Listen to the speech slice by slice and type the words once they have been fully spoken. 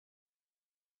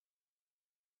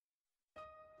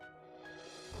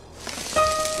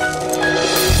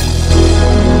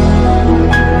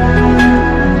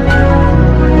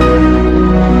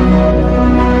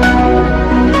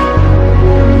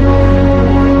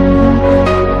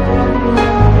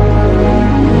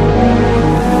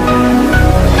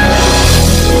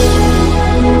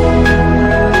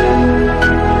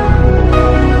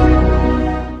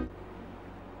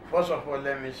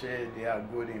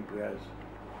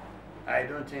I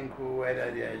don't think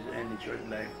whether there is any church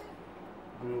like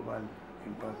Global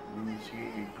Impact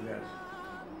Ministry in class.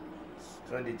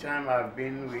 So the time I've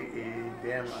been with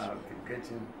them, I've been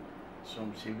getting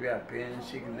some severe pain,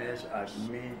 sickness,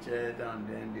 admitted, and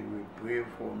then they will pray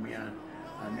for me and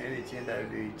anything that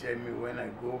they tell me when I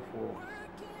go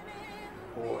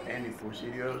for any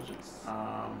procedures,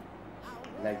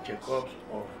 like checkups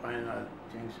or final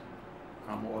things,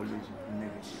 I'm always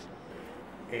negative.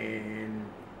 In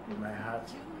my heart,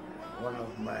 one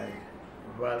of my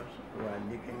valves were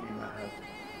leaking in my heart.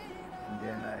 And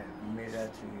then I made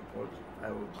that report.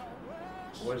 I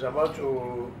was about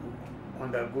to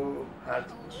undergo heart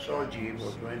surgery,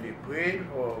 but when they prayed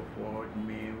for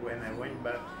me, when I went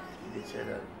back, they said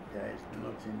that there is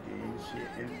nothing, they didn't see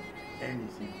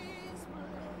anything.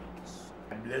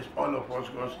 I bless all of us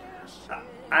because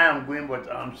I am going, but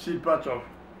I'm still part of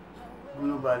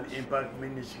Global Impact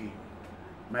Ministry.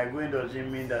 My going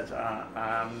doesn't mean that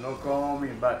I'm not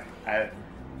coming back.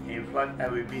 In fact, I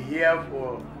will be here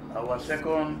for our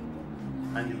second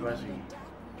anniversary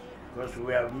because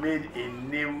we have made a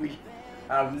name which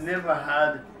I've never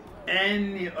had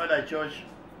any other church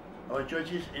or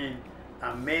churches in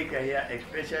America here,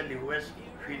 especially West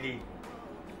Philly.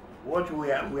 What we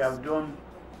have done,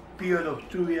 period of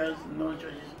 2 years, no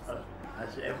churches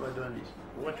has ever done this.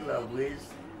 What we have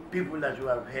raised, people that we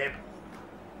have helped,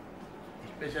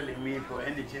 especially me, for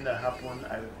anything that happened,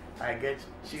 I get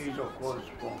series of calls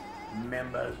from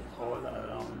members all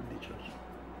around the church.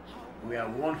 We are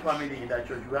one family in that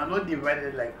church. We are not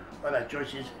divided like other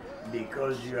churches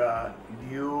because you are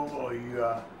you or you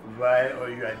are Vi or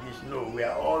you are this. No, we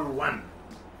are all one.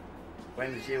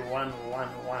 When you say one,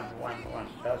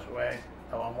 that's why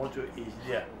our motto is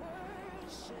there,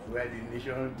 where the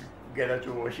nation gather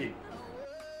to worship.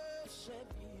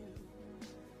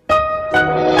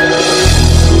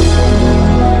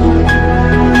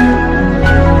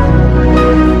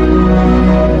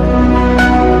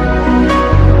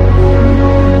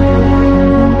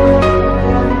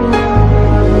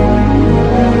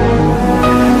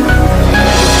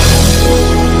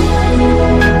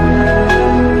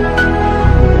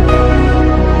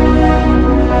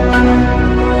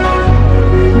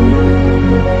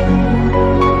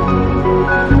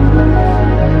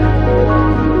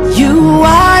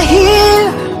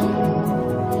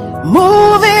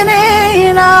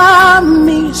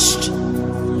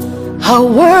 I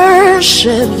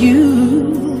worship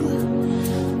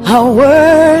you. I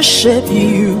worship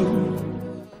you.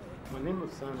 My name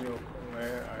is Samuel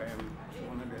Collier. I am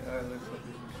one of the elders of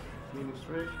this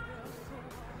ministry.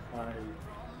 I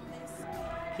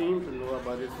came to know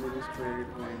about this ministry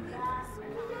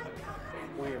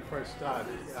when it first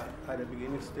started, at the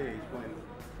beginning stage, when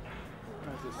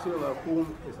Cecilia,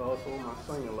 whom is also my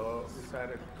son-in-law,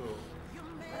 decided to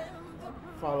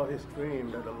follow his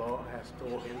dream that the Lord has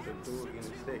told him to do in the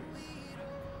States.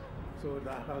 So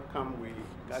that's how come we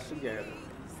got together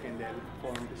and then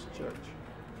formed this church.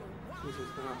 This is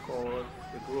now called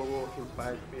the Global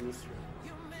Impact Ministry.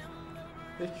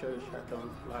 This church has done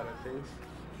a lot of things.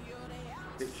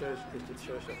 This church is the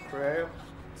church of prayer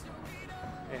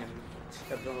and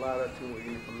has done a lot of things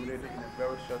within the community in a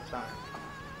very short time.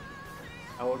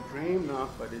 Our dream now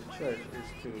for this church is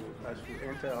to, as we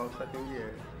enter our second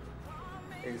year,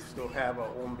 is to have our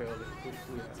own building, which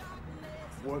we are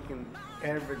working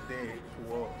every day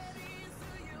towards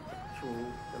through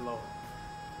the Lord.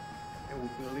 And we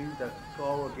believe that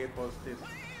God will give us this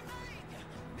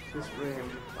dream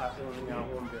by owning our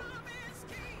own building.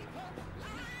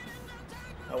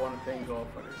 I want to thank God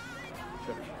for this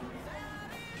church.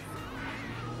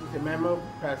 The member of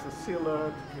Pastor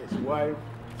Silla, his wife,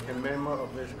 a member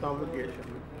of his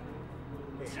congregation,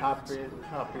 a happy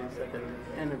second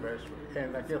anniversary.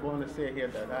 And I just want to say here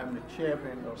that I'm the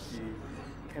chairman of the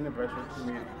anniversary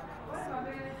committee.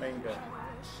 Thank God.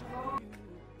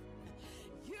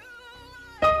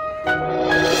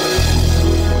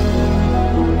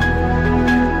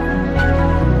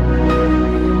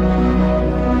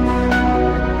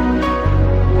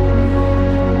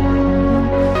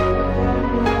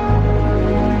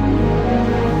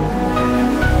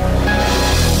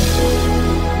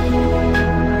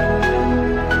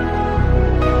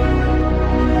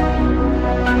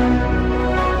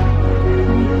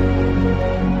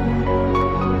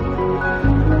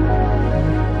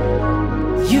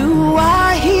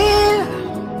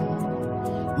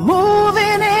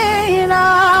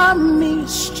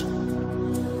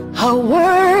 I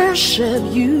worship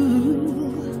you.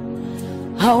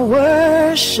 I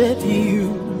worship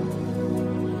you.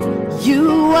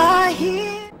 You are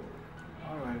here.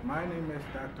 All right, my name is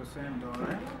Dr. Sam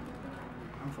Doran.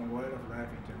 I'm from Word of Life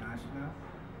International.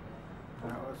 I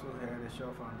also had a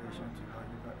Shaw Foundation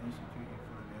Theological Institute in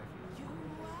Philadelphia.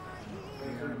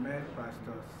 And I met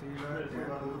Pastor Sila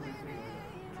Deku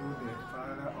through the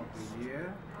Father of the Year,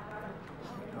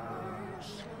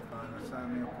 Father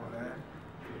Samuel Colette,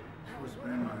 who's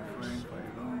been my friend for a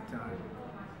long time.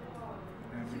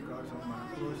 And because of my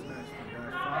closeness to that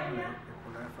family, the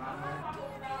Colette family,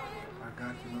 I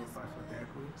got to know Pastor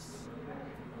Deku.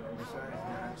 And besides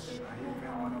that, he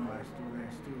became one of my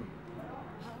students too.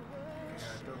 And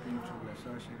I took him to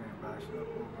associate and bachelor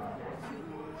programs.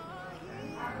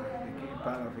 And I became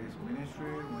part of his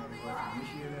ministry when he was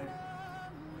initiated,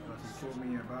 because he told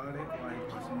me about it while he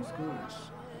was in school.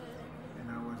 And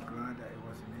I was glad that it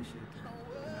was initiated,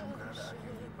 and I'm glad that I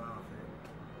can be part of it,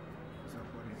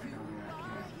 supporting any way I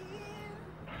can.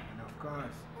 And of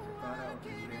course, the Father of the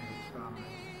Year and his family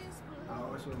are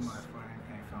also my friend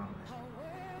and family.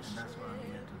 And that's why I'm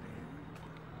here today.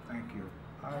 Thank you.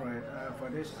 Alright, for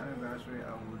this anniversary,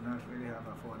 I would not really have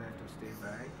afforded to stay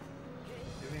back,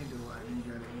 even though I didn't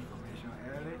get the information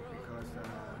early, because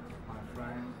my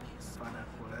friend, Father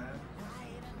Colette,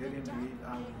 didn't believe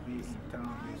I would be in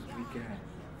town this weekend.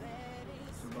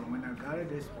 So, but when I got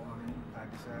it this morning, I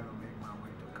decided to make my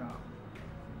way to come.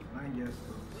 Not just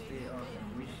to stay up and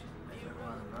wish the second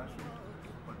anniversary,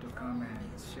 but to come and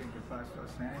shake the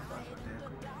pastor's hand, Pastor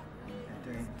Deku, and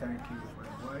tell him thank you for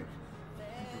the work,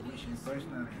 and to wish him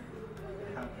personally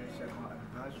a happy second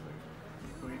anniversary,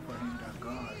 praying for him that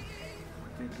God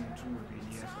will take him through the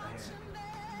years ahead.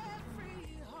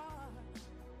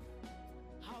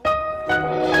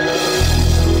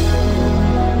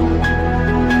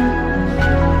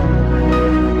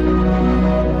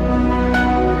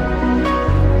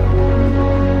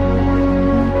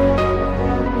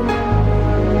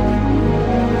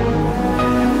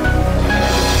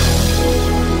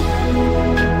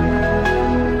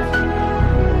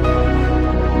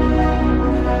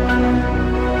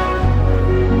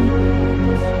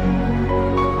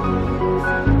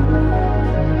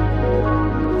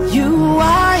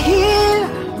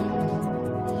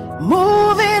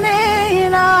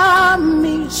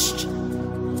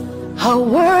 I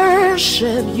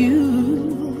worship you,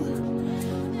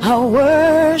 I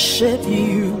worship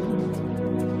you.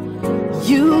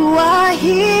 You are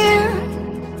here,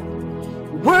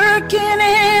 working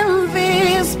in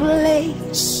this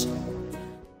place.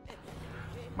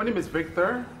 My name is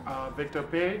Victor, Victor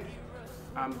Page.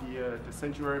 I'm the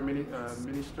sanctuary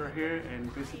minister here,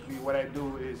 and basically what I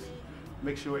do is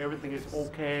make sure everything is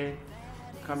okay,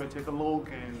 come and take a look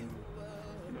and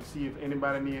see if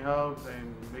anybody needs help,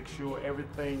 and make sure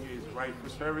everything is right for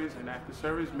service, and after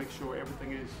service make sure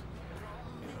everything is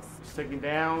taken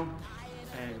down.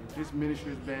 And this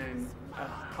ministry has been a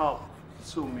help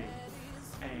to me,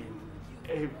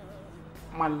 and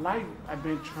my life has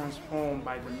been transformed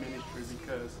by the ministry,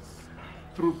 because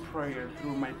through prayer,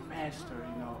 through my pastor,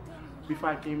 before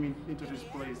I came into this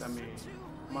place,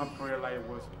 my prayer life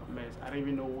was a mess. I didn't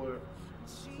even know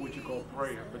what you call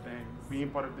prayer, but then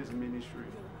being part of this ministry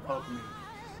helped me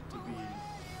to be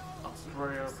a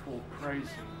prayerful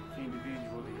person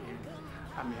individually.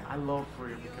 And I love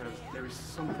prayer, because there is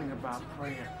something about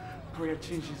prayer. Prayer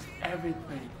changes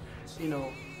everything.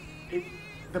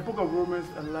 The book of Romans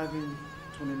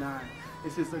 11:29,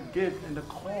 it says the gift and the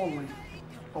calling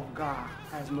of God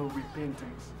has no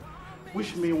repentance,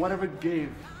 which means whatever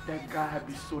gift that God has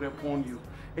bestowed upon you,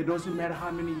 it doesn't matter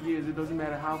how many years, it doesn't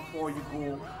matter how far you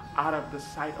go out of the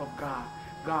sight of God,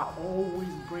 God always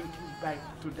brings you back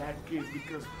to that gift,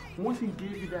 because once He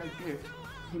gave you that gift,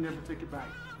 He never take it back.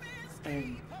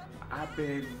 And I've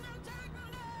been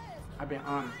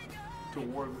honored to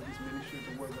work with this ministry,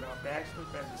 to work with our pastor,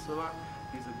 Pastor Sila.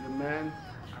 He's a good man.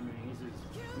 He's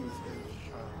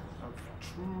a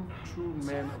true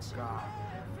man of God.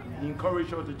 He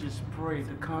encouraged us to just pray,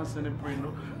 to constantly pray,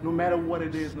 no matter what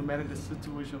it is, no matter the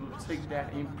situation, to take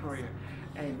that in prayer.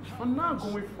 And from now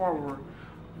going forward,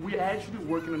 we're actually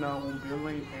working in our own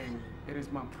building, and it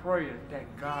is my prayer that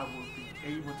God will be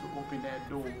able to open that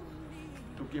door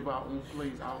to give our own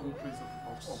place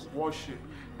of worship,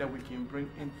 that we can bring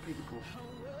in people.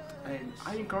 And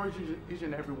I encourage each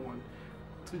and everyone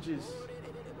to just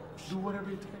do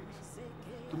whatever it takes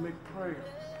to make prayer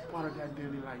part of that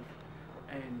daily life.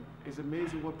 And it's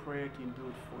amazing what prayer can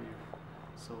do for you.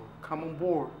 So come on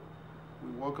board.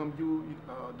 We welcome you.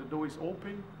 The door is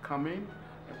open. Come in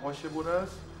and worship with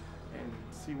us and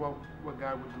see what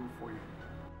God will do for you.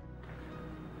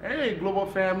 Hey, Global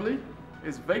family,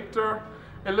 it's Victor.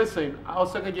 And listen, our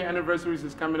second year anniversary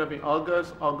is coming up in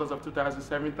August of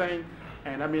 2017.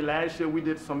 And last year we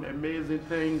did some amazing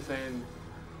things, and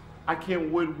I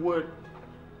can't wait what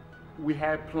we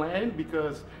had planned,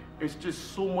 because it's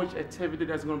just so much activity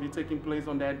that's going to be taking place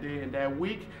on that day and that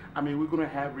week. I mean, we're going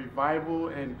to have revival,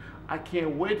 and I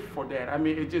can't wait for that. I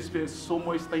mean, it just feels so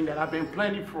much thing that I've been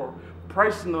planning for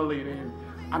personally, and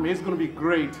I mean, it's going to be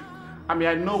great. I mean,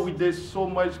 I know we did so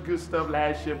much good stuff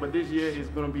last year, but this year is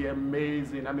going to be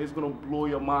amazing. I mean, it's going to blow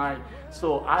your mind.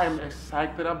 So I am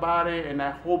excited about it, and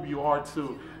I hope you are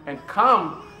too. And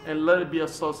come and let it be a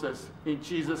success. In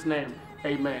Jesus' name,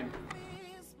 amen.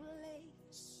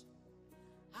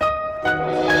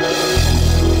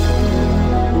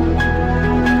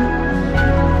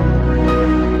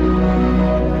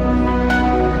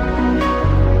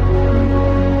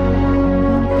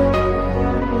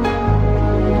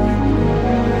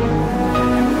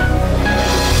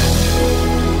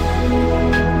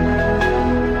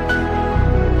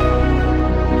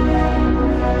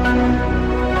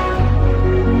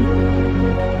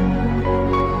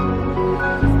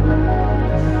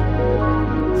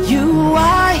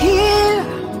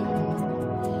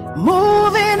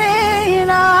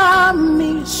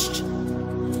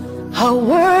 I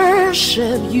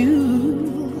worship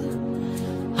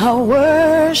you, I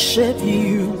worship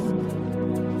you.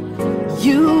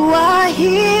 You are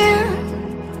here,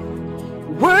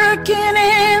 working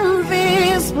in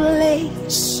this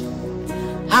place.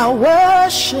 I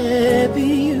worship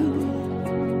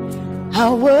you,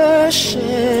 I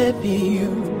worship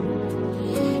you.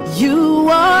 You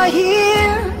are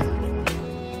here.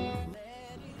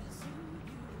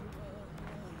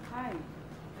 Hi, my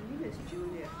name is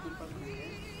Julia Cooper Greer,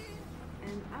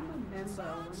 and I'm a member,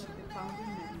 one of the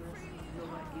founding members of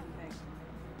Global Impact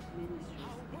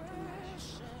Ministries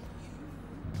International.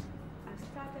 I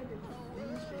started the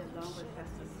ministry along with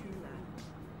Pastor Sila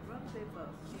roughly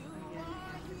about a year and a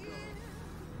half ago,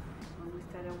 when we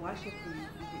started worshiping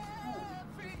at his home.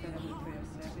 We started with prayer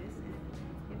service, and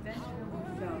eventually we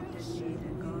felt the need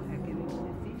that God had given him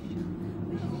a vision,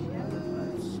 which he shared with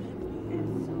us. And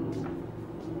so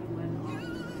we went on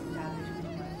to establish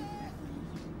Global Impact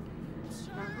Ministry.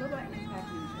 Now, Global Impact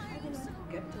Ministry, I didn't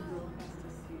get to know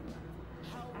Pastor Sila.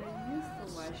 I used to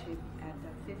worship at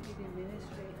the 50-day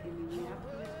ministry in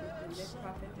Minneapolis with the late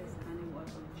prophetess Annie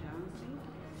Walton Johnson.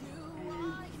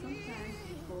 And sometimes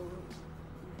before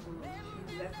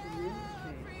she left the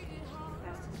ministry,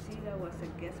 Pastor Sila was a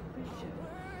guest preacher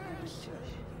at the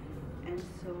church. And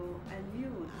so I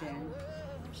knew then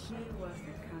he was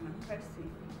the kind of person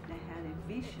that had a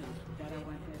vision that I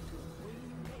wanted to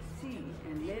see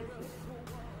and live with.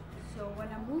 So when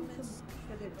I moved to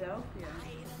Philadelphia,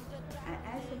 I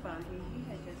asked about him. He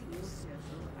had just moved here.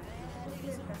 So I said,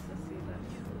 okay, Pastor Sila,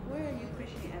 where are you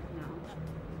preaching at now?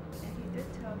 And he did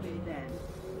tell me then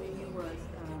he was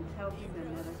helping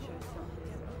another church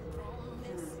someplace else.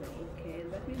 And I said, okay,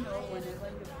 let me know whenever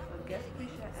you're a guest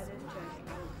preacher at this church, I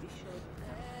will be sure to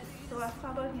come. So I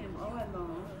followed him all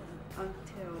along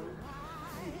until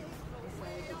he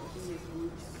decided to open his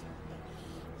own church.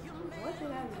 What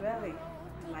did I really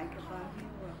like about him?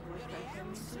 What attracted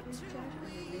me to this church and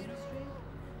the ministry?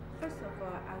 First of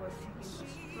all, I was seeking a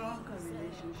stronger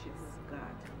relationship with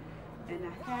God. And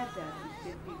I had that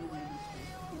in 50 ministry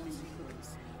in Minnesota.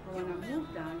 But when I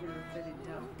moved down here to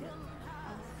Philadelphia, I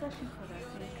was searching for that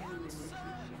same kind of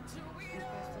relationship. And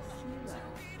Pastor Sila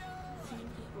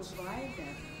seemed to provide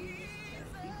that in his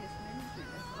church, in his ministry.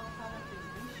 That's all part of his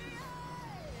mission.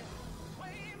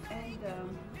 And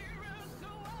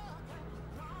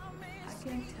I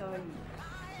can't tell you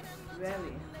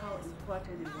really how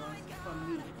important it was for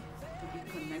me to be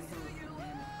connected with the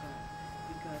man of God,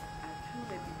 because I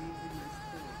truly believe in my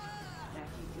spirit that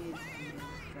he is a man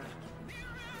of God.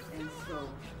 And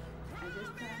so at this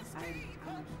time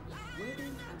I'm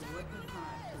waiting and working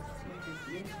hard to see this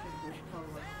ministry go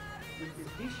forward with the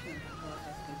vision that God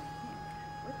has given him.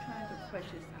 We're trying to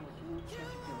purchase our own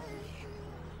church building,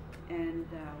 and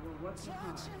we're working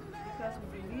hard because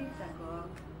we believe that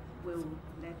God will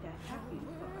let that happen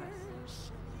for us.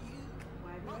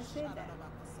 Why do I say that?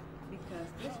 Because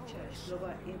this church,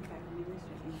 Global Impact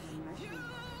Ministry International,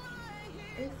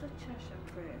 is a church of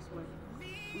prayers where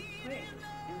we pray,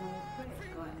 and when we pray,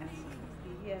 God answers us.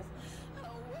 He hears us.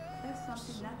 That's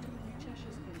something not too many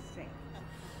churches can say.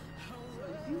 So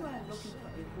if you are looking for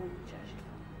a home church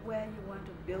where you want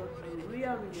to build a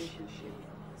real relationship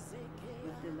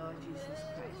with the Lord Jesus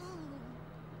Christ,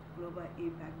 Global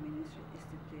Impact Ministry is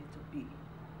the place to be.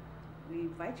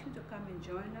 We invite you to come and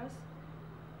join us.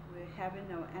 We're having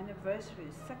our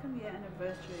anniversary, second year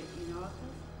anniversary in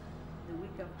August, the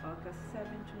week of August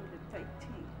 7th through the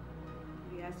 13th.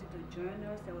 We ask you to join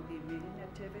us. There will be reading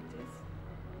activities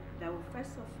that will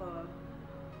first of all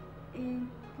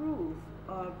improve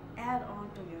or add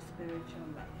on to your spiritual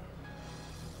life.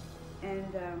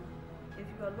 And if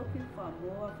you are looking for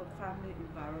more of a family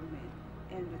environment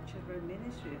and the children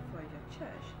ministry for your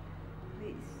church,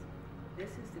 please,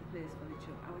 this is the place for the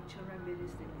children. Our children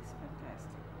ministry is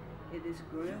fantastic. It is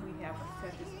growing. We have a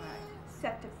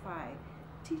certified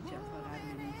teacher for that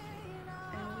ministry.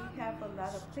 And we have a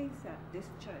lot of things that this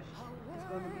church is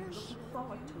going to be looking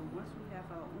forward to once we have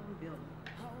our own building.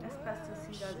 That's Pastor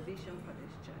Cedar's vision for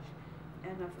this church.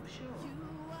 And for sure,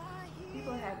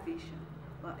 people have vision,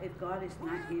 but if God is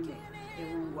not in it, it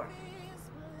won't work.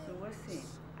 So we're saying,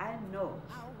 I know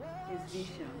his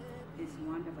vision is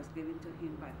one that was given to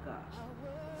him by God.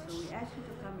 So we ask you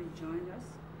to come and join us.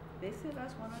 Visit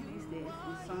us one of these days.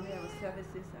 On Sunday, our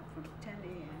services are from 10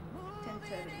 a.m.,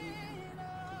 10:30 a.m.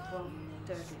 to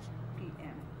 12:30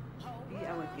 p.m. Be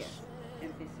our guest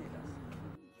and visit us.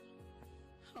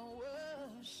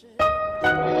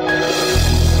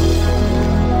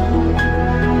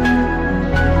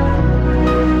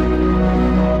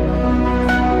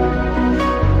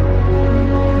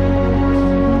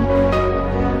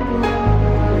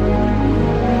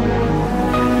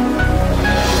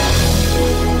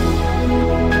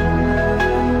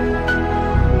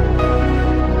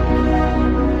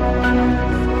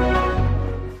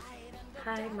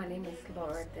 Hi, my name is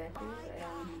Laura Deku.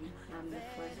 I'm the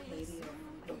First Lady of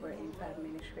Global Impact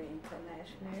Ministry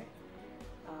International,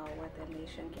 where the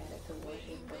nation gathered to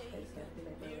worship the place of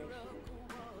liberation.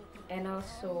 And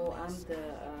also,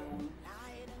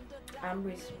 I'm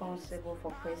responsible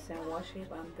for praise and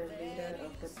worship. I'm the leader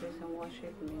of the praise and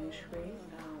worship ministry.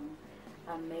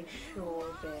 I make sure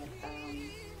that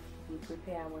we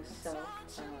prepare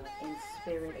ourselves in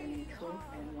spirit and in truth,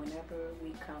 and whenever we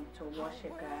come to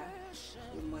worship God,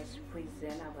 we must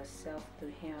present ourselves to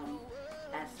Him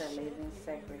as a living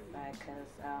sacrifice,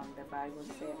 because the Bible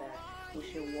said that we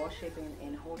should worship Him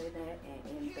in holiness and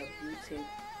in the beauty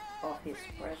of His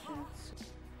presence.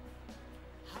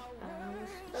 I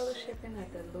was fellowshipping at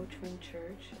the Lutheran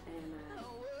Church, and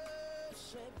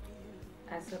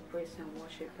as a praise and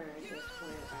worshiper, that's where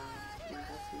my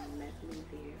husband met me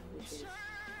there, which is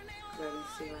Reverend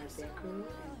Sarah Deku,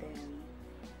 and then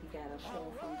we got a call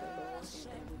from the Lord,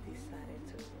 and then we decided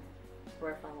to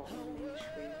birth our own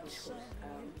ministry, which was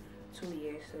 2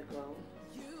 years ago.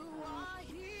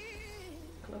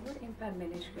 Global Impact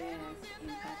Ministry has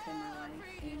impacted my life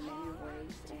in many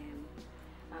ways, and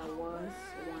I was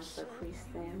once a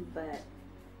Christian, but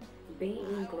being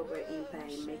in Global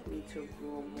Impact made me to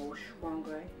grow more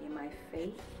stronger in my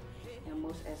faith, and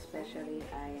most especially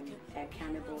I am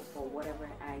accountable for whatever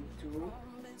I do.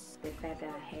 The fact that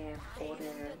I have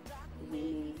other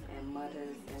women and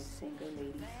mothers and single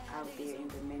ladies out there in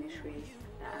the ministry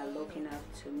that are looking up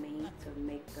to me to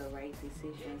make the right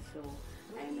decisions, so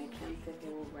I am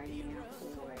accountable right now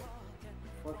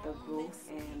for the growth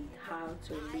and how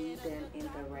to lead them in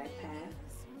the right path.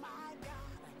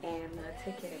 And I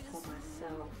take it upon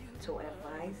myself to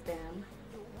advise them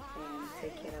and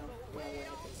take care of their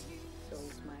well-being. So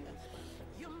it's my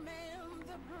responsibility.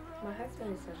 My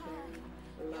husband is a very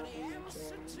loving and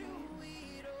caring man.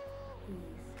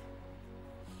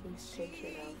 He's taking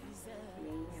care of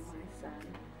me and my son,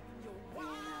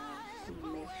 and he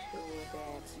makes sure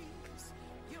that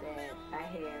I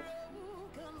have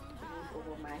roof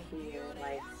over my head,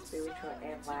 like spiritual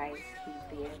advice. He's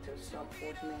there to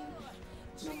support me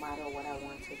no matter what I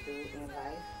want to do in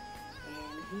life.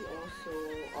 And he also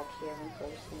a caring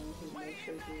person. He makes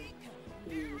sure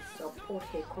he supports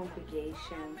his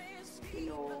congregation, you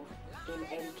know, in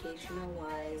educational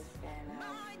wise and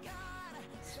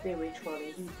spiritually.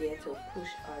 He's there to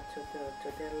push us to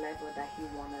the level that he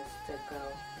wants us to go.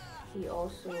 He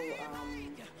also a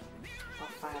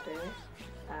father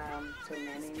to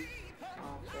many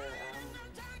of the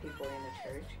people in the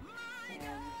church,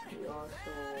 and he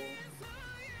also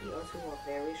was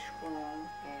very strong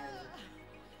and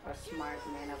a smart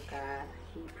man of God.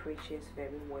 He preaches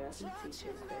very well. He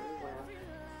teaches very well,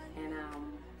 and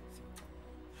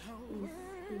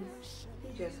he's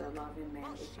just a loving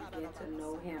man. If you get to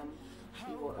know him,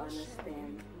 you will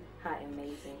understand how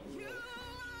amazing he is.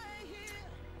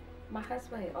 My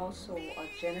husband is also a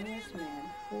generous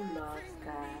man who loves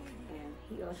God, and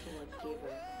he also a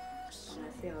giver. When I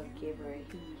say a giver,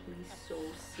 he so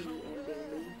see and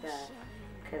believe that,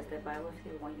 because the Bible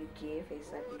says when you give,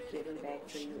 it's like you're giving back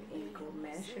to you in good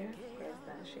measure, pressed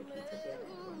down, shaking together,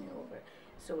 and running over.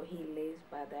 So he lives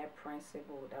by that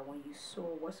principle that when you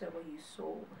sow, whatsoever you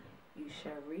sow, you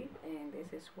shall reap, and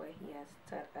this is what he has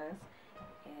taught us,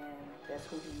 and that's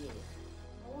who he is.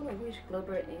 I want to wish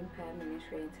Global Impact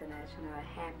Ministry International a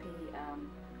happy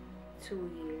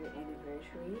 2-year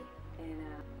anniversary, and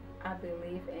I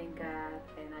believe in God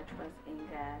and I trust in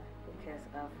God because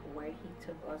of where He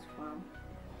took us from,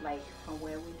 like from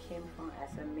where we came from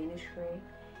as a ministry,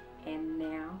 and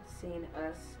now seeing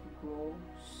us grow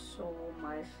so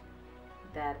much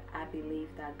that I believe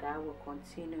that God will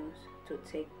continue to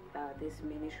take this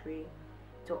ministry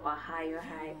to a higher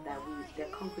height, that the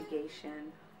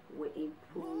congregation will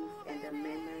improve and the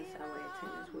members, our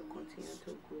attendance will continue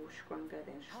to grow stronger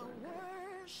and stronger.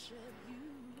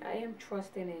 I am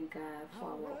trusting in God for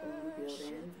our own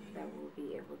building, that we'll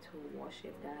be able to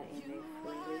worship God in it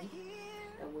freely,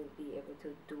 that we'll be able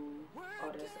to do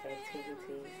other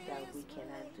activities that we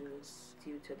cannot do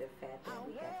due to the fact that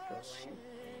we have to rent.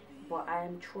 But I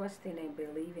am trusting and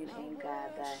believing in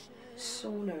God that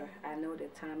sooner, I know the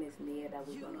time is near that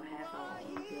we're going to have our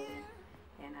own building.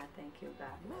 And I thank you.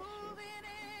 God bless you.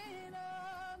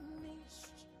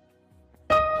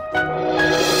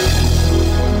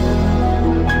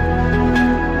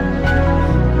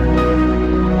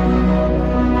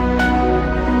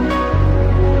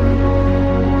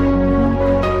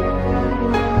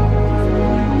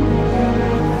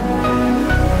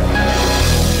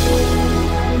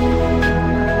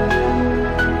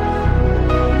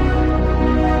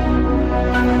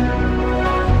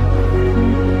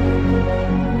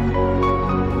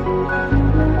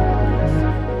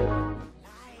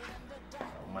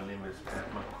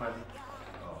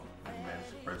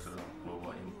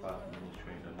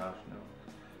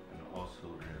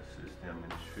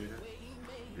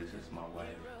 This is my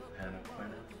wife, Hannah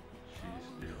Quinn. She's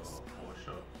the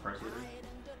workshop president,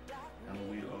 and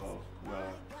we are a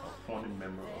founding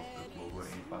member of the Global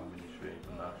Impact Ministry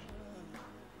International.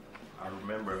 I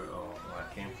remember when I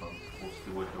came from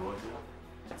Stewart, Georgia,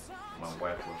 my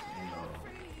wife was in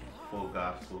Full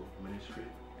Gospel Ministry,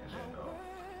 and then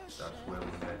that's where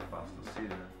we met Pastor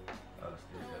Cedar as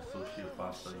the associate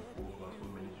pastor in Full Gospel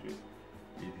Ministry.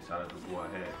 He decided to go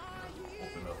ahead and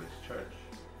open up his church.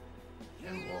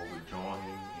 And we joined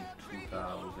him in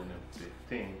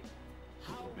 2015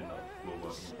 to open up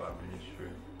Global Impact Ministry.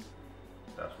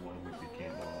 That's when we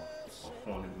became a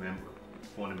founding member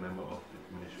of the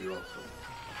ministry also.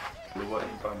 Global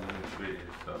Impact Ministry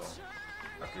is,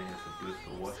 I think it's a place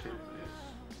to worship.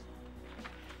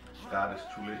 God is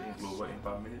truly in Global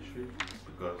Impact Ministry,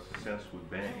 because since we've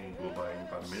been in Global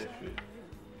Impact Ministry,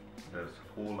 there's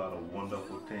a whole lot of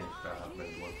wonderful things that have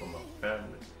been going for my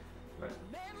family. Like,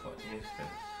 for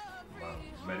instance, my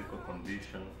medical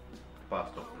condition,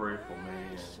 Pastor prayed for me,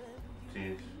 and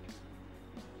things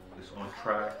is on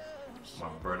track. My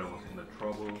brother was in the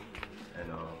trouble,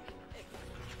 and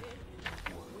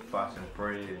fast and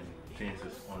pray, and things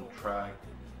is on track.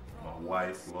 My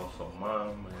wife lost her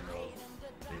mom, and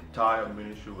the entire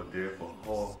ministry was there for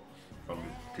her from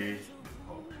the day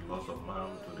she lost her mom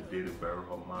to the day they buried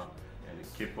her mom, and they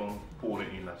keep on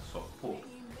pouring in that support.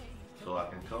 So I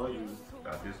can tell you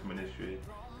that this ministry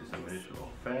is a ministry of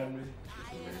family,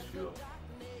 it's a ministry of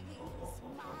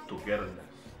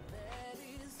togetherness.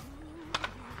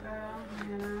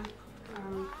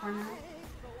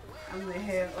 I'm the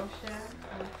head usher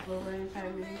of Global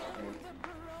Impact Ministry,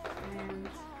 and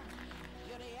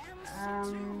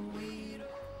we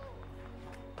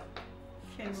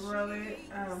can really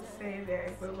say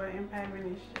that Global Impact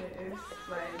Ministry is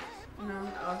like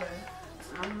none other.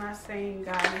 I'm not saying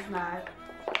God is not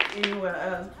anywhere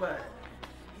else, but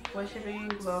worshiping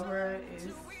Global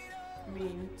is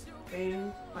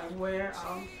being like where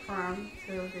I'm from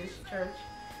to this church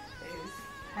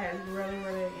has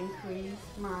really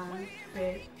increased my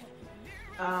faith.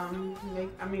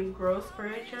 Grow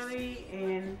spiritually,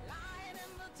 and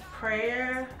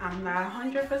prayer. I'm not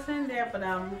 100% there, but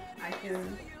I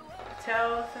can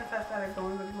tell since I started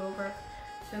going to Global.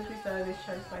 Since we started this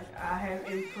church, like I have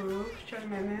improved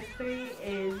tremendously,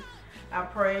 and I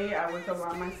pray. I wake up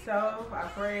by myself. I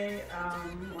pray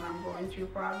when I'm going through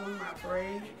problems. I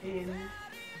pray, and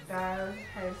God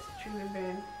has truly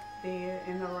been there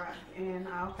in the rock, and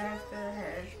our pastor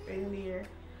has been there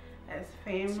as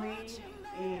family,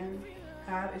 and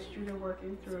God is truly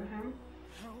working through him.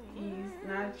 He's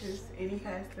not just any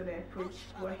pastor that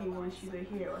preaches what he wants you to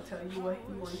hear or tell you what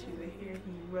he wants you to hear.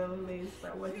 He really lives by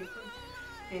what he preaches.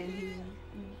 And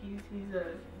he's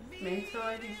a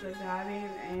mentor, he's a guardian,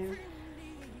 and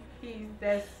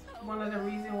that's one of the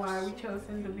reasons why we chose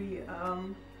him to be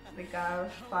the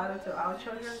godfather to our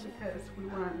children, because we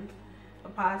want a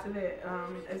positive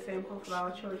example for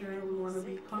our children. We want to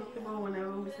be comfortable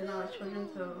whenever we send our children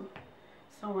to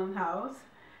someone's house.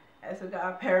 As a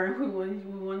godparent, we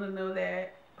want to know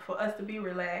that, for us to be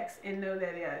relaxed and know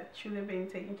that they are truly being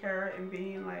taken care of and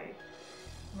being like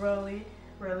really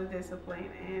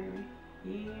disciplined. And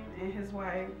Him and his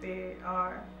wife, they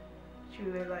are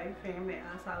truly like family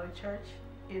outside of church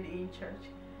and in church,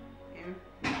 and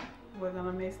we're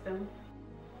gonna miss them.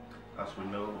 As we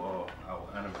know, our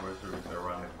anniversary is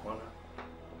around the corner.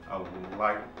 I would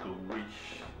like to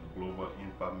wish Global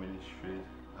Impact Ministries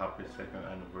happy 2nd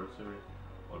anniversary.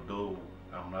 Although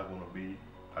I'm not going to be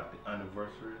at the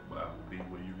anniversary, but I will be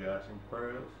with you guys in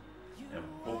prayers, and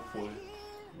hopefully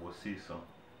we'll see some.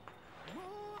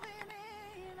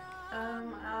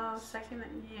 Our 2nd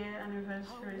year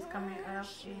anniversary is coming up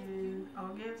in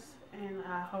August, and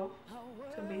I hope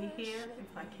to be here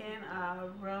if I can. I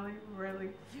really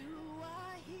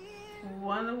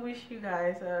want to wish you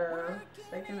guys a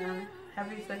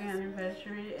happy 2nd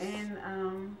anniversary, and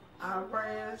our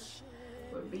prayers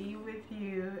will be with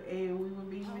you, and we will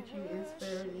be with you in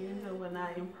spirit, even though we're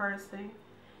not in person.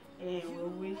 And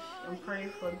we wish and pray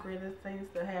for greater things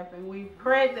to happen. We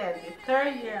pray that the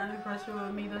 3rd year anniversary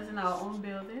will meet us in our own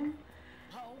building,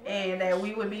 and that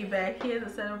we will be back here to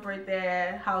celebrate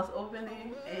that house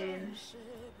opening. And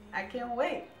I can't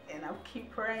wait. And I'll keep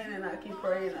praying, and I keep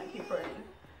praying, and I keep praying.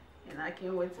 And I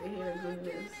can't wait to hear the good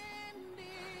news.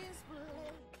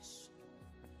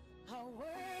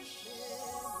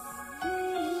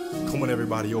 Come on,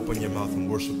 everybody, open your mouth and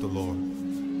worship the Lord.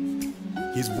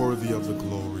 He's worthy of the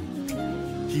glory.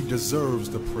 He deserves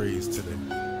the praise today.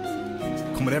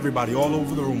 Come on, everybody, all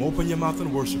over the room, open your mouth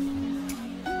and worship Him.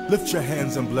 Lift your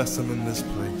hands and bless Him in this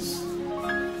place.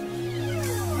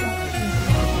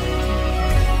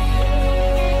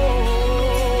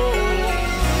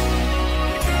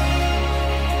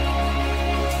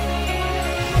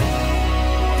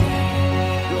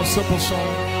 Real simple song.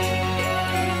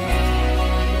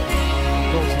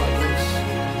 It goes like this.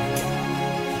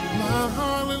 My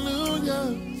hallelujah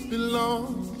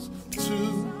belongs to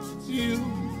you.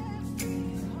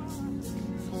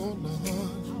 Oh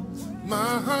Lord,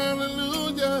 my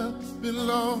hallelujah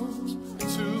belongs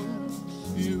to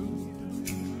you.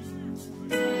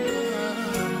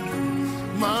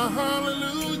 My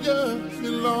hallelujah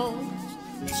belongs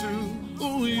to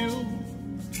you.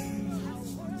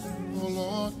 Oh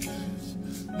Lord, yes.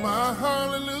 My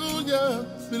hallelujah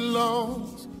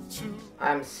belongs to you.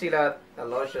 I'm Silat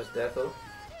Aloysius Deco,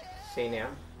 Senior.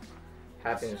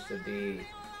 Happens to be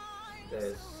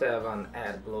the servant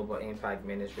at Global Impact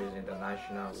Ministries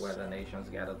International, where the nations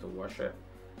gather to worship.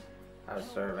 I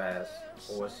serve as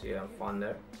overseer and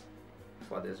founder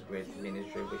for this great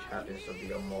ministry, which happens to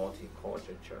be a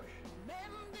multicultural church.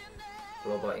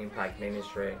 Global Impact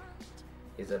Ministry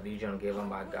is a vision given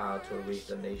by God to reach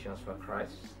the nations for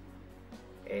Christ,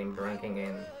 in bringing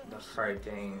in the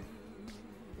hurting,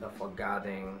 the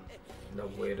forgotten, the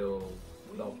widow,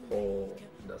 the poor,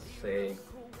 the sick,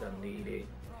 the needy,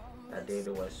 that they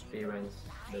will experience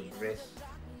the grace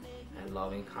and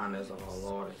loving kindness of our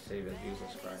Lord and Savior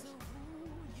Jesus Christ.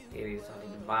 It is a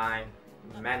divine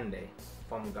mandate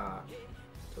from God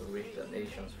to reach the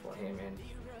nations for Him, and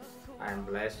I am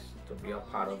blessed to be a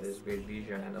part of this great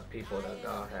vision and the people that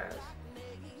God has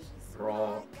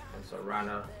brought and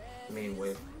surrounded me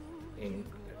with in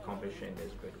accomplishing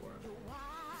this great work.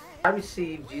 I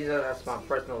received Jesus as my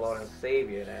personal Lord and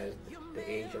Savior at the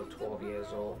age of 12 years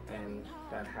old, and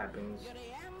that happens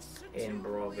in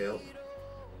Burrowville,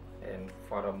 and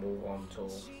further moved on to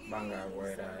Bangor,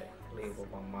 where I lived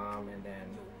with my mom, and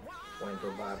then went to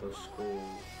Bible school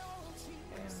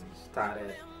and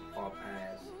started up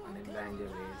as an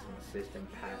evangelist and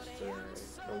assistant pastor.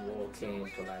 The war came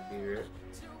to Liberia.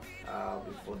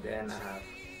 Before then, I have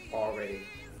already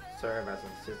served as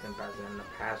an assistant pastor and a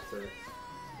pastor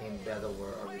in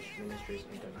Delaware Outreach Ministries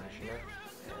International,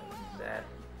 and that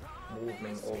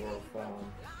movement over from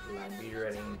Liberia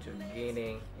into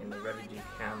Guinea in the refugee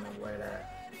camp, where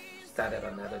I started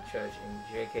another church in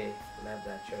JK, left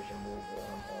that church and moved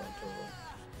on to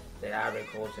the Ivory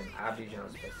Coast in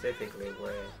Abidjan specifically,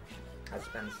 where I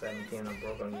spent 17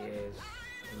 unbroken years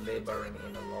laboring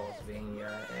in the Lord's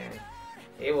vineyard. And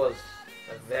it was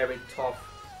a very tough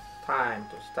time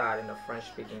to start in a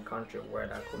French-speaking country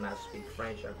where I could not speak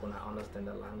French, I could not understand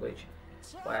the language.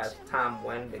 But as time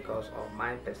went, because of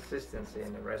my persistency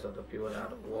and the rest of the people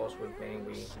that was with me,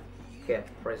 we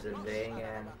kept persevering,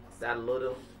 and that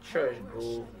little church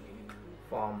grew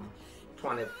from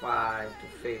 25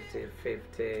 to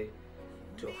 50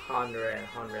 to 100 and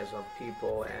hundreds of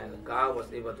people, and God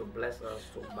was able to bless us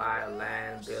to buy a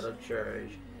land, build a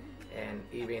church, and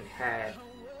even had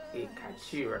a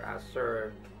Kachira. I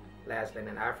served last been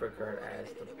in Africa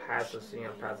as the pastor, senior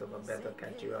pastor of a Bethel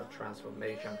Kachira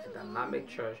Transformation, a dynamic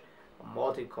church, a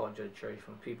multicultural church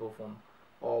from people from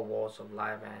all walks of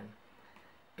life, and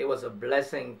it was a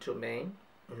blessing to me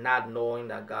not knowing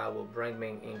that God will bring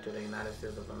me into the United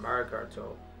States of America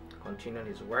to continue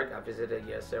his work. I visited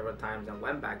here several times and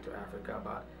went back to Africa,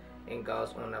 but in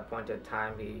God's own appointed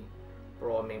time, he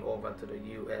brought me over to the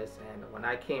U.S. And when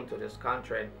I came to this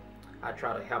country, I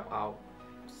tried to help out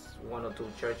one or two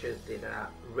churches. They did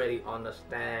not really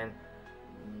understand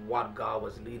what God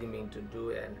was leading me to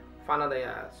do. And finally,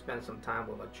 I spent some time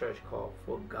with a church called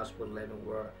Full Gospel Living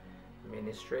Word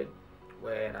Ministry,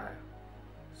 where I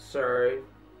served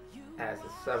as a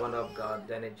servant of God,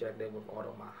 diligently with all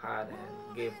of my heart,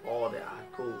 and gave all that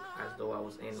I could as though I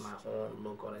was in my own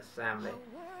local assembly.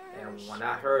 And when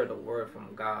I heard the word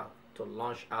from God to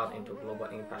launch out into Global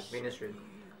Impact Ministry,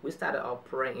 we started out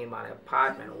praying in my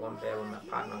apartment, one bedroom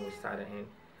apartment. We started in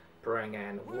praying,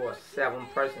 and we were 7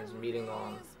 persons meeting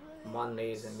on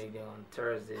Mondays and meeting on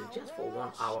Thursdays just for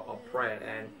 1 hour of prayer.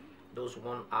 And those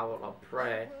 1 hour of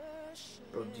prayer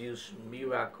produced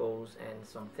miracles and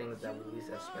some things that we least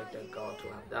expected God to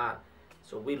have done.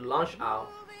 So we launched out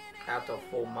after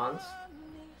 4 months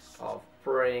of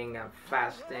praying and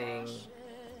fasting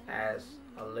as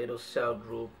a little cell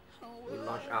group. We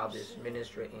launched out this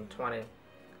ministry in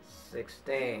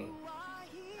 2016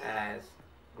 as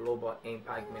Global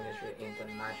Impact Ministry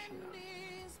International.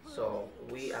 So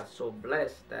we are so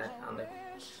blessed that on the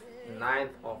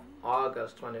 9th of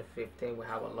August 2015 we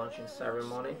have a launching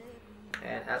ceremony,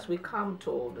 and as we come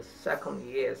to the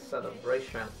 2nd year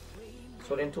celebration,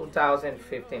 so in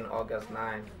 2015 August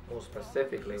 9, more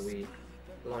specifically, we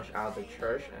launched out the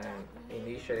church, and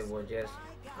initially we were just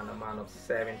an amount of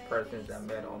 7 persons that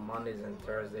met on Mondays and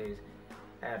Thursdays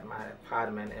at my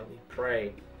apartment, and we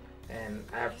prayed. And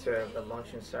after the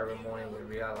launching ceremony, we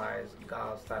realized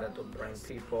God started to bring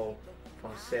people.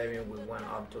 From 7 we went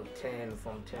up to 10,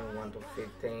 from 10 we went to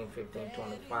 15, 15,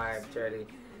 25, 30,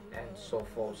 and so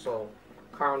forth. So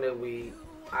currently we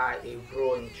are a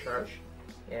growing church,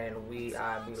 and we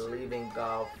are believing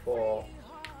God for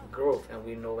growth, and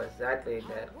we know exactly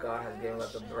that God has given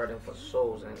us a burden for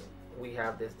souls, and we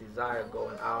have this desire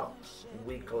going out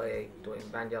weekly to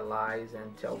evangelize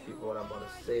and tell people about the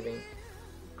saving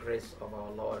grace of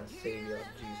our Lord and Savior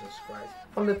Jesus Christ.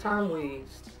 From the time we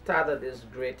started this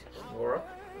great work,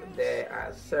 there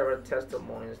are several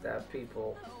testimonies that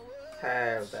people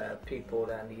have, that people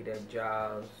that needed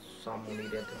jobs, some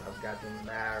needed to have gotten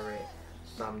married,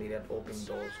 some needed open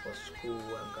doors for school,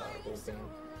 and God opened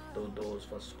those doors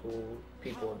for school.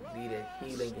 People needed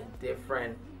healing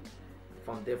in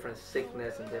from different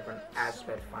sickness and different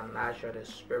aspects, financially,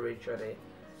 spiritually,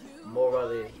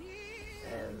 morally,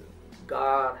 and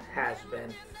God has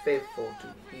been faithful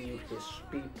to heal his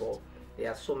people.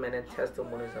 There are so many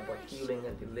testimonies about healing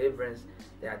and deliverance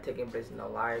that are taking place in the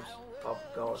lives of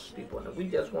God's people. And we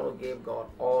just want to give God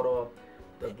all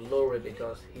the glory,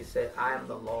 because he said, I am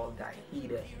the Lord that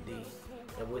healeth thee.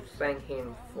 And we thank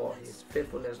him for his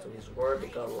faithfulness to his word,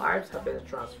 because lives have been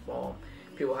transformed.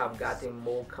 People have gotten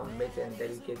more committed and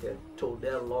dedicated to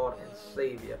their Lord and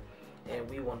Savior. And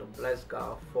we want to bless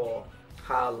God for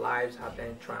how lives have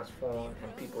been transformed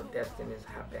and people's destinies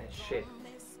have been shaped.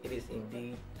 It is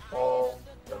indeed all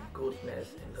the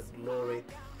goodness and the glory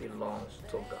belongs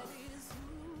to God.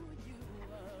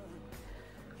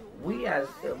 We as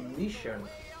a mission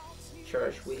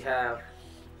church, we have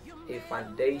a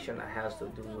foundation that has to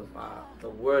do with the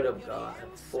Word of God,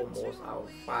 and foremost our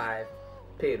 5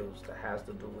 pillars that has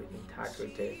to do with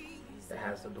integrity, that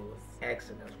has to do with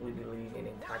excellence. We believe in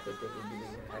integrity, we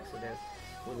believe in excellence.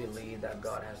 We believe that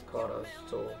God has called us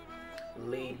to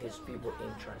lead his people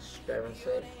in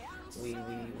transparency. We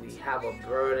have a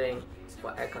burden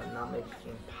for economic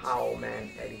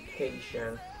empowerment,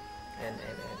 education, and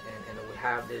we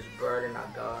have this burden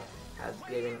that God has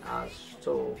given us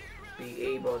to be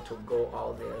able to go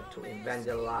out there to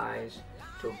evangelize,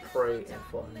 to pray, and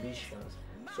for missions.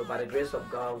 So by the grace of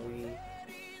God, we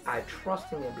are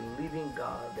trusting and believing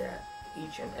God that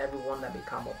each and every one that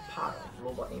become a part of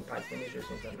Global Impact Ministries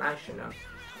International,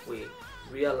 we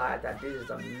realize that this is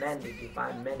a mandate,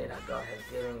 divine mandate that God has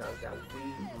given us, that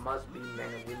we must be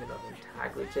men and women of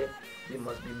integrity. We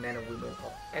must be men and women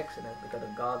of excellence, because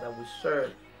the God that we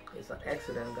serve is an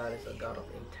excellent God, is a God of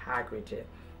integrity.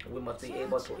 We must be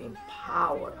able to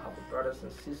empower our brothers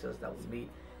and sisters that we meet,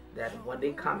 that when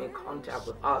they come in contact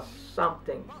with us,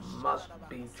 something must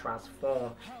be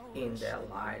transformed in their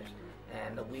lives.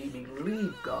 And we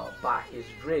believe God by his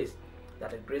grace,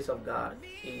 that the grace of God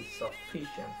is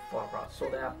sufficient for us. So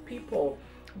there are people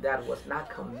that was not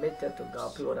committed to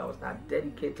God, people that was not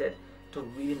dedicated to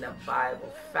reading the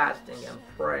Bible, fasting and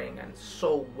praying and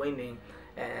soul winning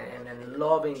and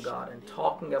loving God and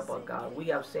talking about God. We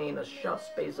have seen a short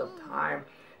space of time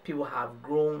People have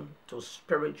grown to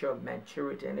spiritual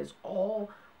maturity, and it's all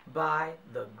by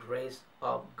the grace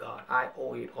of God. I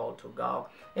owe it all to God.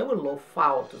 And we look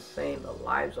forward to seeing the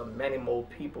lives of many more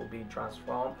people be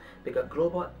transformed, because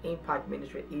Global Impact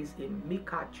Ministry is a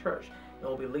Mika church.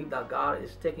 And we believe that God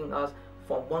is taking us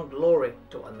from one glory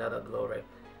to another glory.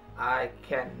 I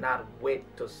cannot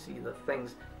wait to see the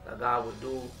things that God will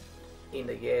do in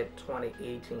the year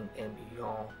 2018 and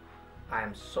beyond. I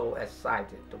am so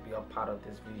excited to be a part of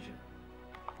this vision.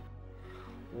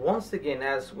 Once again,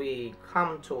 as we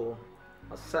come to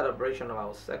a celebration of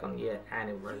our 2nd year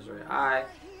anniversary, I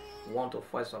want to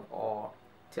first of all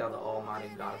tell the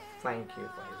Almighty God thank you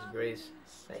for His grace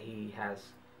that He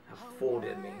has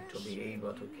afforded me to be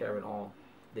able to carry on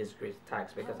this great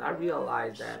task, because I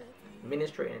realize that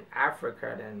ministry in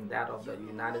Africa than that of the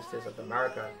United States of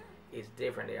America is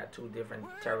different. They are two different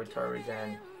territories,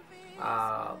 and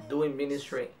doing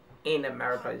ministry in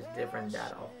America is different than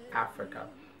that of Africa.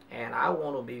 And I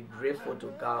want to be grateful to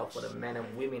God for the men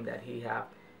and women that He have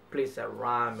placed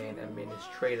around me,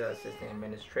 administrator, assistant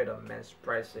administrator, men's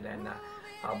president,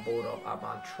 a board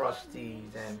of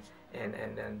trustees,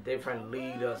 and different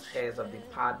leaders, heads of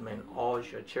department,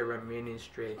 usher, children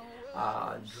ministry,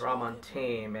 drama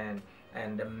team,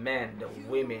 and the men, the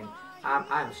women.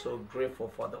 I'm so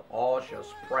grateful for the ushers,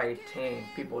 prayer team,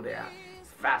 people that are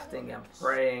fasting and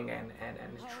praying and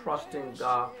trusting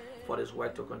God for this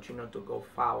work to continue to go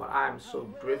forward. I am so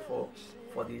grateful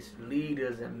for these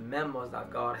leaders and members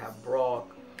that God have brought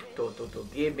to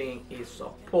give me His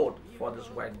support for this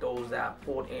work. Those that have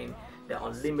put in the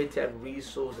unlimited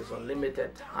resources,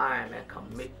 unlimited time and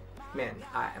commitment.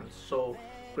 I am so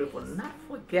grateful. Not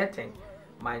forgetting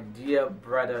my dear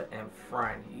brother and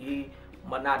friend. He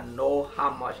might not know how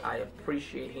much I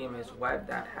appreciate him. His wife,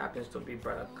 that happens to be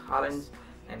Brother Collins,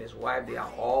 and his wife, they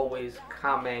are always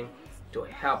coming to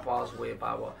help us with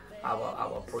our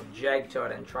projector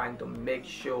and trying to make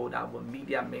sure that our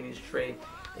media ministry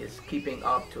is keeping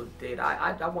up to date.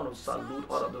 I want to salute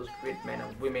all of those great men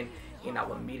and women in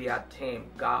our media team.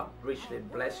 God richly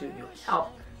bless you. Your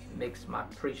help makes my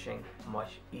preaching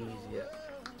much easier.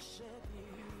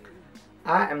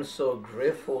 I am so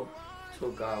grateful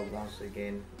to God once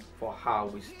again for how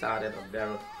we started a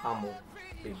very humble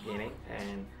beginning,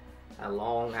 and as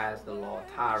long as the Lord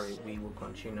tarry, we will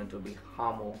continue to be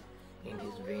humble in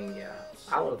His vineyard.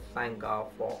 I want to thank God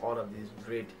for all of these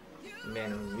great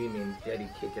men and women,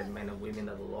 dedicated men and women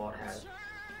that the Lord has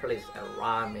placed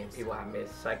around me. People have made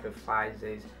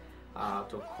sacrifices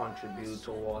to contribute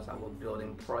towards our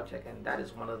building project, and that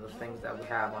is one of the things that we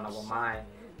have on our mind,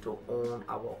 to own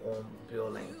our own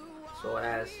building. So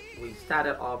as we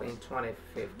started off in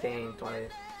 2015,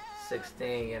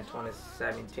 2016, and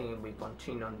 2017, we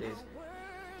continue on this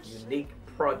unique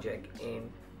project in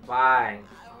buying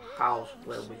a house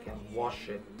where we can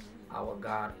worship our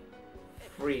God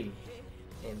free,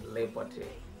 in liberty,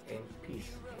 in peace,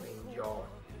 and in joy.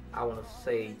 I want to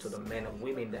say to the men and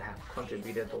women that have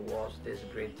contributed towards this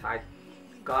great tithe,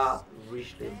 God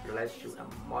richly bless you and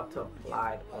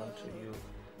multiply unto you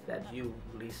that you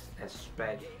least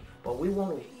expect. But we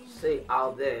want to say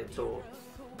out there to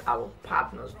our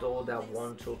partners, those that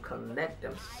want to connect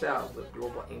themselves with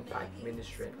Global Impact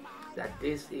Ministry, that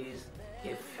this is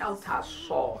a fertile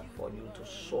soil for you to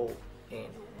sow in.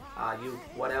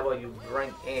 Whatever you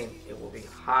bring in, it will be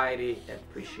highly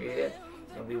appreciated.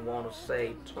 And we want to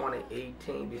say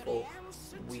 2018, before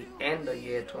we end the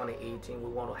year 2018, we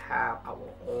want to have our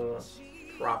own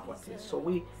property. So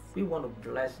we want to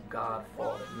bless God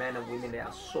for the men and women that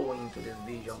are sowing into this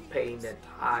vision, paying their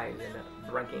tithes and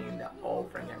bringing in the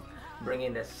offering and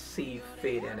bringing the seed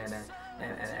faith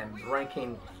and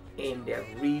bringing in their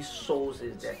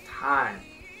resources, their time.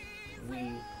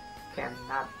 We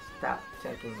cannot stop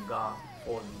thanking God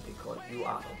for you, because you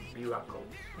are a miracle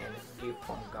and a gift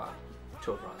from God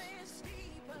to us.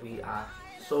 We are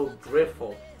so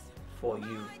grateful for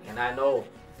you, and I know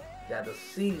that the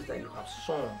seeds that you have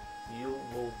sown, you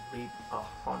will reap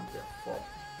 100-fold.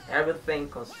 Everything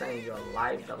concerning your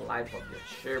life, the life of your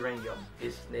children, your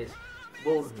business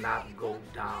will not go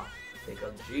down,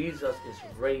 because Jesus is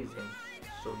raising,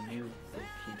 so you will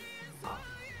keep up.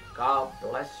 God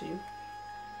bless you.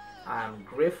 I'm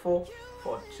grateful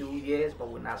for 2 years, but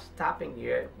we're not stopping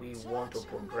here. We want to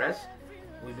progress.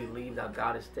 We believe that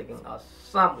God is taking us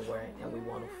somewhere, and we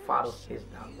want to follow His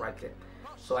direction.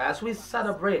 So as we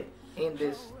celebrate in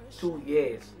this 2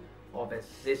 years of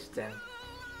existence,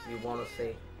 we want to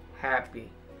say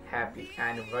happy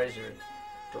anniversary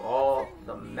to all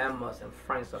the members and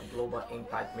friends of Global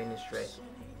Impact Ministry.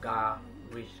 God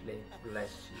richly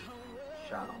bless you.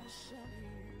 Shalom.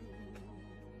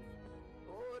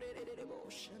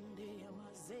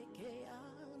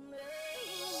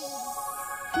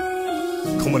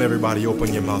 Come on, everybody,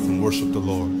 open your mouth and worship the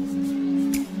Lord.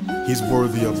 He's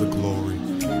worthy of the glory.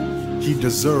 He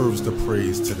deserves the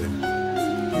praise today.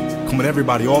 Come on,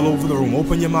 everybody, all over the room,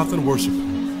 open your mouth and worship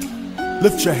Him.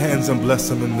 Lift your hands and bless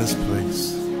Him in this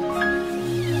place.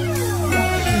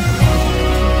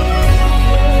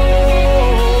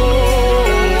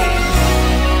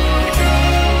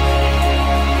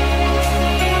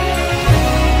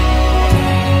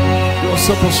 Real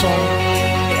simple song.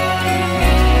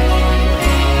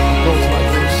 It goes like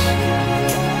this.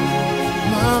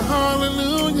 My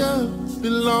hallelujah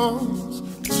belongs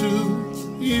to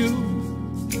you.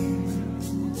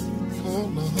 Oh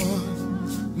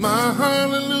Lord, my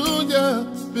hallelujah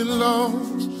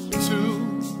belongs to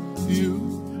you.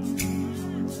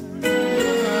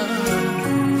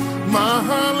 My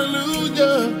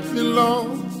hallelujah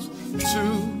belongs to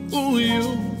you.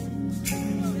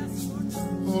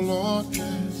 Oh Lord,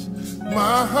 yes,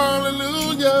 my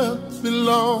hallelujah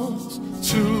belongs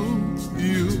to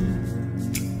you.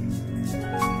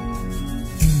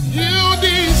 You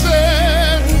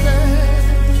deserve it.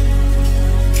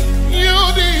 You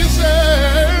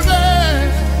deserve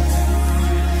it.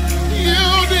 You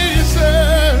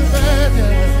deserve it.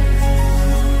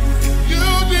 You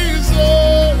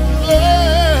deserve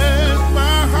it.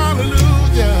 My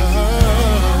hallelujah.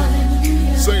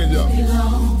 Sing it, y'all.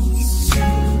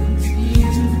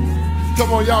 Come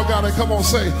on, y'all got it. Come on,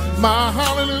 say, my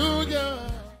hallelujah.